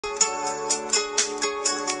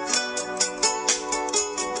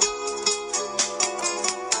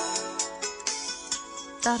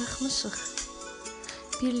Darıxmışıq.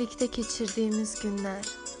 Birlikdə keçirdiyimiz günlər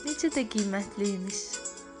necə də qiymətli imiş.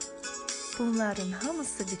 Bunların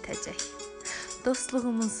hamısı bitəcək.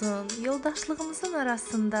 Dostluğumuzun, yoldaşlığımızın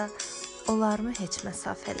arasında olarmı heç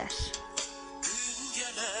məsafələr?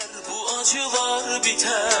 Bu acılar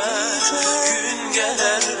bitər, gün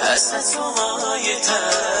gələr, həsəs ona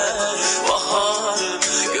yetər. Baharım,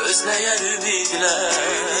 gözləyər ümidlər,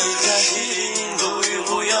 şirin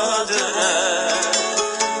duyğuya dönər.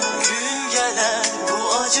 Gün gələr, bu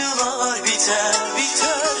acılar bitər,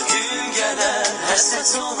 gün gələr,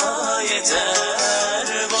 həsəs ona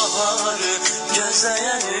yetər. Baharım,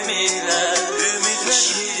 gözləyər ümidlər,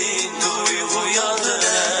 şirin duyğuya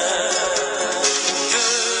dönər.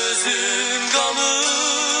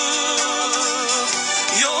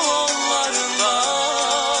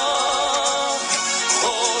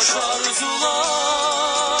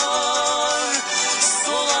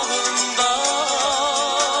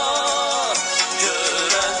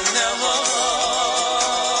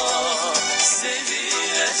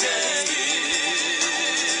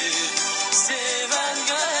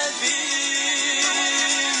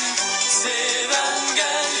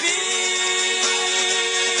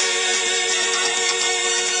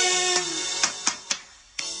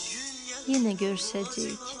 Yenə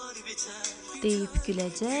görüşəcəyik. Deyib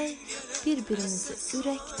güləcək, birimizi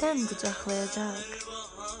ürəkdən qucaqlayacaq.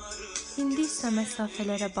 İndi isə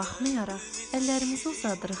məsafələrə baxmayaraq əllərimizi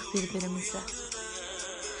uzadırıq birimizə.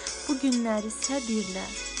 Bu günləri səbirlə,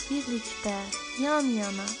 birlikdə,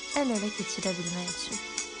 yan-yana, əl-ələ keçirə bilmək üçün.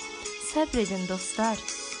 Səbr edin dostlar,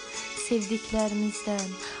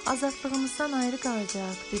 sevdiklərimizdən, azadlığımızdan ayrı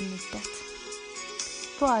qalacaq bir müddət.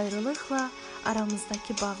 Bu ayrılıqla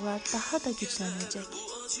aramızdakı bağlar daha da güclənəcək.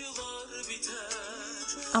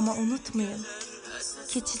 Amma unutmayın,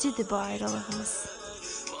 keçicidir bu ayrılığımız.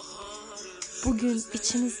 Bugün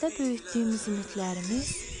içimizdə böyütdüyümüz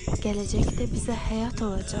ümidlərimiz gələcəkdə bizə həyat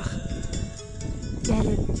olacaq.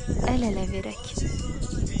 Gəlin, əl-ələ verək.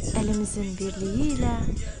 Əlimizin birliyi ilə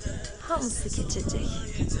hamısı keçəcək.